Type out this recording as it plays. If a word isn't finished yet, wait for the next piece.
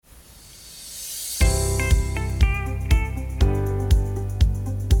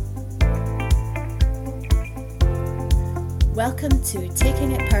Welcome to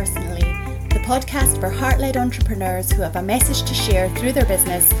Taking It Personally, the podcast for heart-led entrepreneurs who have a message to share through their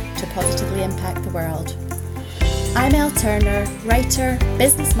business to positively impact the world. I'm Elle Turner, writer,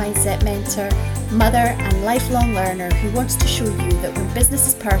 business mindset mentor, mother and lifelong learner who wants to show you that when business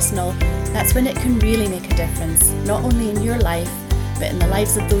is personal, that's when it can really make a difference, not only in your life, but in the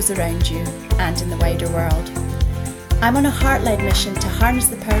lives of those around you and in the wider world. I'm on a heart-led mission to harness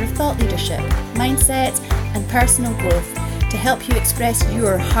the power of thought leadership, mindset and personal growth to help you express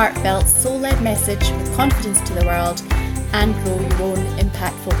your heartfelt, soul-led message with confidence to the world and grow your own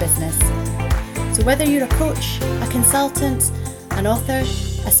impactful business. So whether you're a coach, a consultant, an author,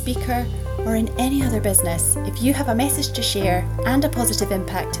 a speaker, or in any other business, if you have a message to share and a positive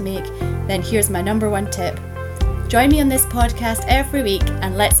impact to make, then here's my number one tip. Join me on this podcast every week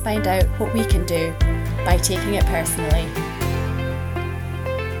and let's find out what we can do by taking it personally.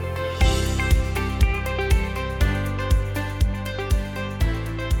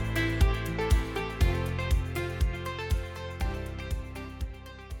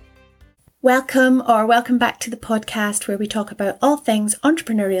 Welcome back to the podcast where we talk about all things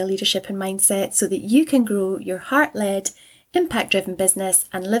entrepreneurial leadership and mindset so that you can grow your heart-led, impact-driven business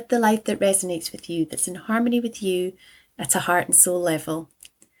and live the life that resonates with you, that's in harmony with you at a heart and soul level.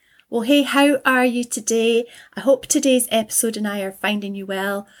 Well, hey, how are you today? I hope today's episode and I are finding you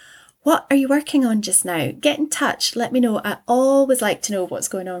well. What are you working on just now? Get in touch. Let me know. I always like to know what's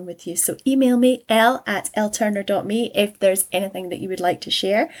going on with you. So email me, l@lturner.me, if there's anything that you would like to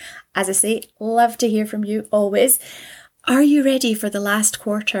share. As I say, love to hear from you always. Are you ready for the last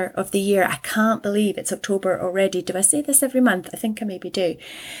quarter of the year? I can't believe it's October already. Do I say this every month? I think I maybe do.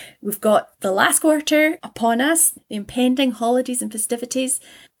 We've got the last quarter upon us, the impending holidays and festivities.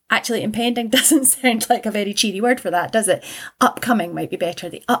 Actually, impending doesn't sound like a very cheery word for that, does it? Upcoming might be better.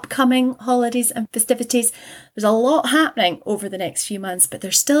 The upcoming holidays and festivities. There's a lot happening over the next few months, but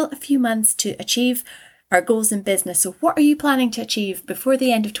there's still a few months to achieve our goals in business. So what are you planning to achieve before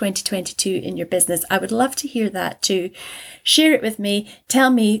the end of 2022 in your business? I would love to hear that too. Share it with me. Tell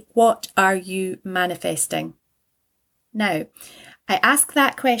me, what are you manifesting? Now, I ask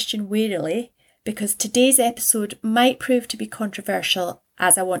that question warily because today's episode might prove to be controversial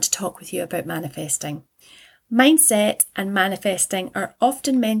as I want to talk with you about manifesting. Mindset and manifesting are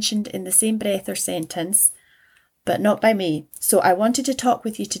often mentioned in the same breath or sentence, but not by me. So I wanted to talk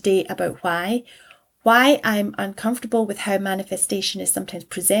with you today about why I'm uncomfortable with how manifestation is sometimes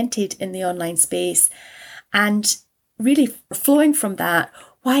presented in the online space, and really flowing from that,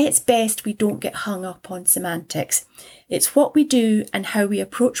 why it's best we don't get hung up on semantics. It's what we do and how we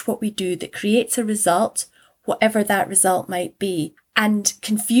approach what we do that creates a result, whatever that result might be. And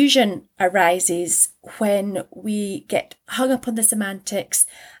confusion arises when we get hung up on the semantics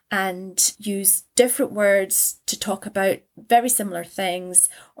and use different words to talk about very similar things,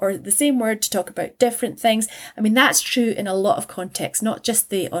 or the same word to talk about different things. I mean, that's true in a lot of contexts, not just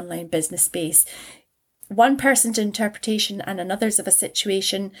the online business space. One person's interpretation and another's of a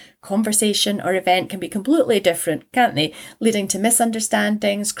situation, conversation or event can be completely different, can't they? Leading to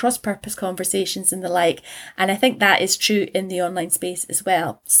misunderstandings, cross-purpose conversations and the like. And I think that is true in the online space as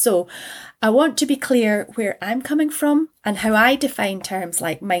well. So I want to be clear where I'm coming from and how I define terms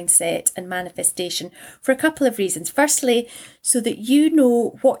like mindset and manifestation for a couple of reasons. Firstly, so that you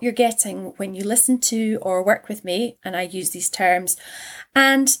know what you're getting when you listen to or work with me, and I use these terms,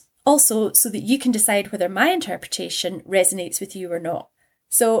 and also so that you can decide whether my interpretation resonates with you or not.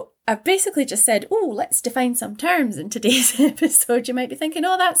 So I've basically just said, let's define some terms in today's episode. You might be thinking,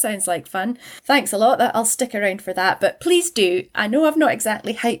 that sounds like fun. Thanks a lot. I'll stick around for that. But please do. I know I've not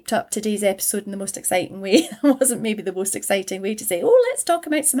exactly hyped up today's episode in the most exciting way. That wasn't maybe the most exciting way to say, let's talk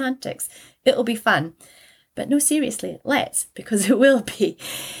about semantics. It'll be fun. But no, seriously, let's, because it will be.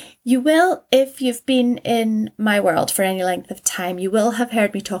 You will, if you've been in my world for any length of time, you will have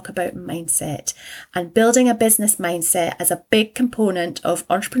heard me talk about mindset and building a business mindset as a big component of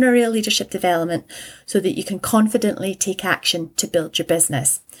entrepreneurial leadership development so that you can confidently take action to build your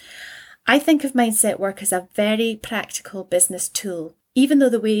business. I think of mindset work as a very practical business tool, even though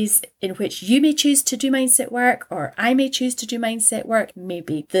the ways in which you may choose to do mindset work or I may choose to do mindset work may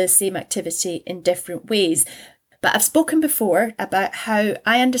be the same activity in different ways. But I've spoken before about how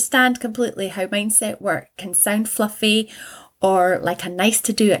I understand completely how mindset work can sound fluffy or like a nice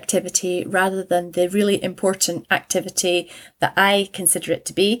to do activity rather than the really important activity that I consider it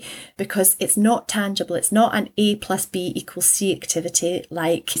to be, because it's not tangible. It's not an A+B=C activity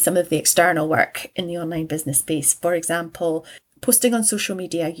like some of the external work in the online business space. For example, posting on social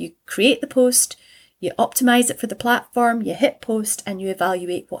media. You create the post, You optimize it for the platform, you hit post, and you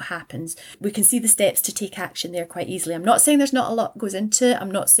evaluate what happens. We can see the steps to take action there quite easily. I'm not saying there's not a lot goes into it.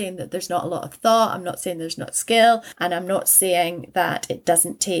 I'm not saying that there's not a lot of thought. I'm not saying there's not skill. And I'm not saying that it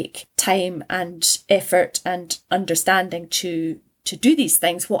doesn't take time and effort and understanding to do these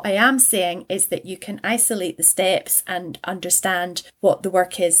things. What I am saying is that you can isolate the steps and understand what the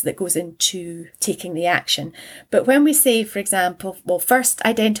work is that goes into taking the action. But when we say, for example, well, first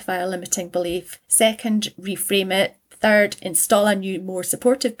identify a limiting belief, second, reframe it, third, install a new, more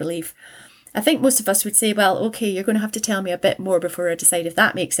supportive belief, I think most of us would say, well, okay, you're going to have to tell me a bit more before I decide if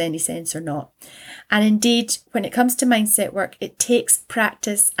that makes any sense or not. And indeed, when it comes to mindset work, it takes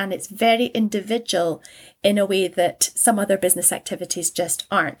practice and it's very individual in a way that some other business activities just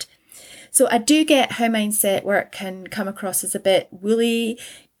aren't. So I do get how mindset work can come across as a bit woolly.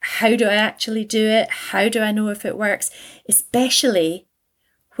 How do I actually do it? How do I know if it works? Especially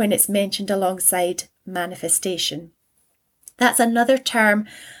when it's mentioned alongside manifestation. That's another term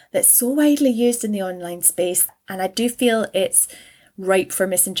that's so widely used in the online space, and I do feel it's ripe for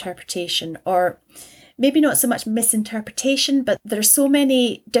misinterpretation, or maybe not so much misinterpretation, but there are so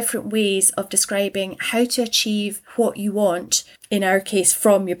many different ways of describing how to achieve what you want, in our case,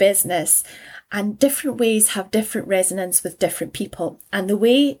 from your business. And different ways have different resonance with different people. And the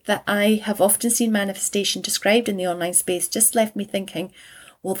way that I have often seen manifestation described in the online space just left me thinking,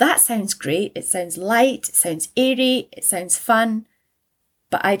 well, that sounds great. It sounds light, it sounds airy, it sounds fun,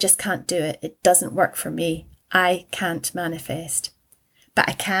 but I just can't do it. It doesn't work for me. I can't manifest. But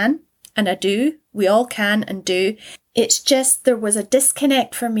I can, and I do. We all can and do. It's just there was a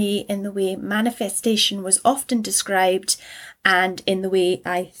disconnect for me in the way manifestation was often described and in the way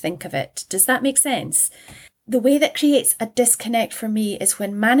I think of it. Does that make sense? The way that creates a disconnect for me is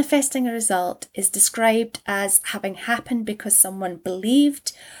when manifesting a result is described as having happened because someone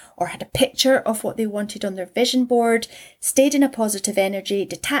believed or had a picture of what they wanted on their vision board, stayed in a positive energy,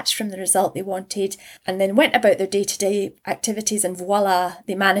 detached from the result they wanted, and then went about their day-to-day activities and voila,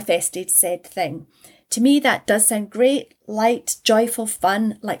 they manifested said thing. To me, that does sound great, light, joyful,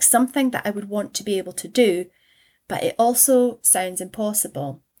 fun, like something that I would want to be able to do, but it also sounds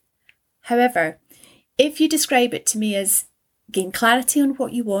impossible. However, if you describe it to me as gain clarity on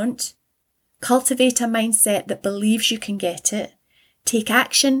what you want, cultivate a mindset that believes you can get it, take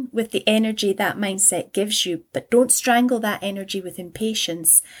action with the energy that mindset gives you, but don't strangle that energy with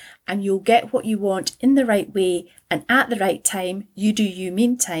impatience, and you'll get what you want in the right way and at the right time. You do you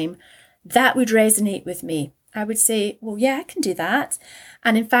meantime. That would resonate with me. I would say, well, yeah, I can do that.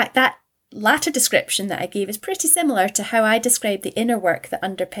 And in fact, that latter description that I gave is pretty similar to how I describe the inner work that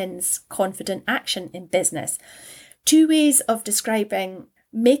underpins confident action in business. Two ways of describing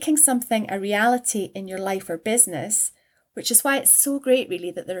making something a reality in your life or business, which is why it's so great,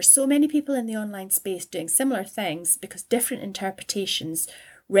 really, that there are so many people in the online space doing similar things, because different interpretations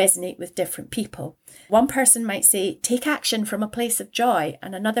resonate with different people. One person might say, take action from a place of joy,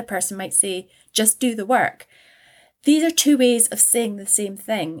 and another person might say, just do the work. These are two ways of saying the same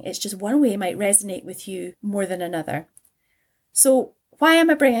thing. It's just one way might resonate with you more than another. So why am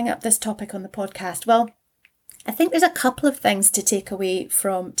I bringing up this topic on the podcast? Well, I think there's a couple of things to take away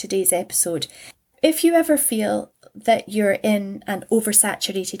from today's episode. If you ever feel that you're in an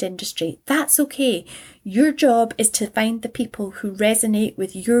oversaturated industry, that's okay. Your job is to find the people who resonate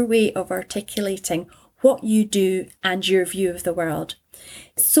with your way of articulating what you do and your view of the world.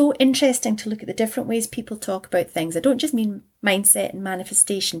 It's so interesting to look at the different ways people talk about things. I don't just mean mindset and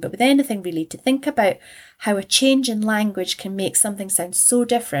manifestation, but with anything really, to think about how a change in language can make something sound so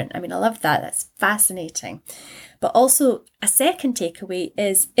different. I mean, I love that. That's fascinating. But also a second takeaway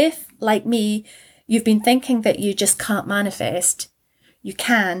is, if, like me, you've been thinking that you just can't manifest, you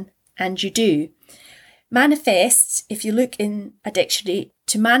can and you do. Manifest, if you look in a dictionary,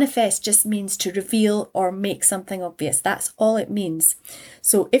 to manifest just means to reveal or make something obvious. That's all it means.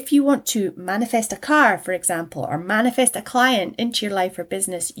 So if you want to manifest a car, for example, or manifest a client into your life or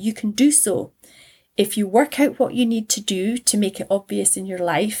business, you can do so. If you work out what you need to do to make it obvious in your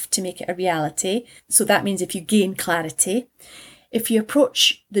life, to make it a reality, so that means if you gain clarity, if you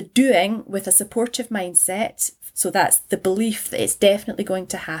approach the doing with a supportive mindset, so that's the belief that it's definitely going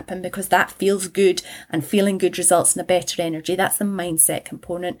to happen because that feels good, and feeling good results in a better energy. That's the mindset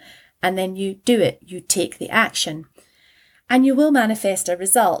component. And then you do it, you take the action, and you will manifest a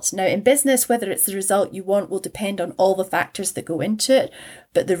result. Now, in business, whether it's the result you want will depend on all the factors that go into it,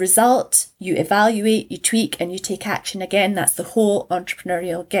 but the result you evaluate, you tweak, and you take action. Again, that's the whole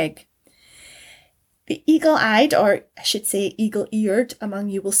entrepreneurial gig. The eagle-eyed, or I should say eagle-eared among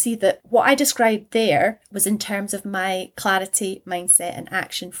you, will see that what I described there was in terms of my clarity, mindset and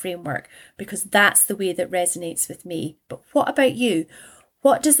action framework, because that's the way that resonates with me. But what about you?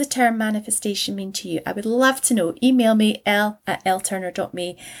 What does the term manifestation mean to you? I would love to know. Email me,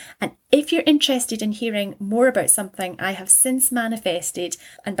 l@lturner.me. And if you're interested in hearing more about something I have since manifested,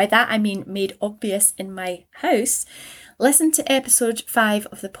 and by that I mean made obvious in my house, listen to episode 5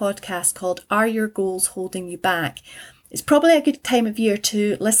 of the podcast called Are Your Goals Holding You Back? It's probably a good time of year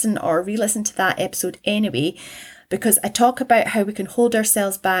to listen or re-listen to that episode anyway, because I talk about how we can hold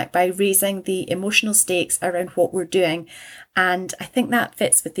ourselves back by raising the emotional stakes around what we're doing. And I think that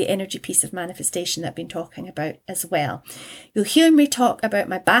fits with the energy piece of manifestation that I've been talking about as well. You'll hear me talk about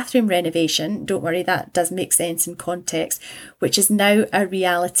my bathroom renovation. Don't worry, that does make sense in context, which is now a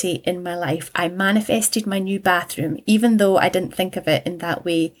reality in my life. I manifested my new bathroom, even though I didn't think of it in that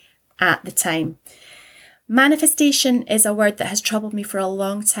way at the time. Manifestation is a word that has troubled me for a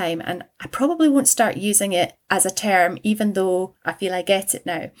long time, and I probably won't start using it as a term, even though I feel I get it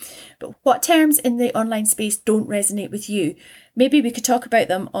now. But what terms in the online space don't resonate with you? Maybe we could talk about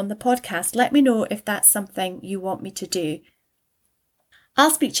them on the podcast. Let me know if that's something you want me to do.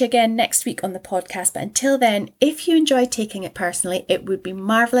 I'll speak to you again next week on the podcast, but until then, if you enjoy taking it personally, it would be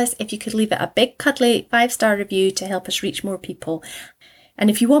marvellous if you could leave it a big cuddly 5-star review to help us reach more people. And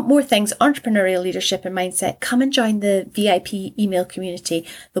if you want more things entrepreneurial leadership and mindset, come and join the VIP email community.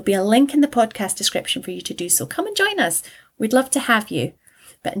 There'll be a link in the podcast description for you to do so. Come and join us. We'd love to have you.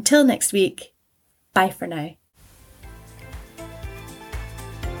 But until next week, bye for now.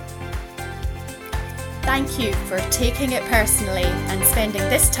 Thank you for taking it personally and spending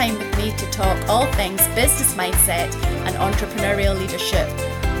this time with me to talk all things business mindset and entrepreneurial leadership.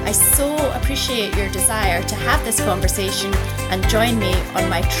 I so appreciate your desire to have this conversation and join me on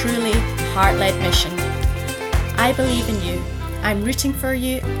my truly heart-led mission. I believe in you. I'm rooting for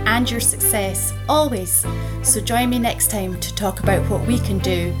you and your success, always. So join me next time to talk about what we can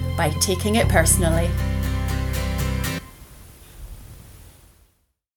do by taking it personally.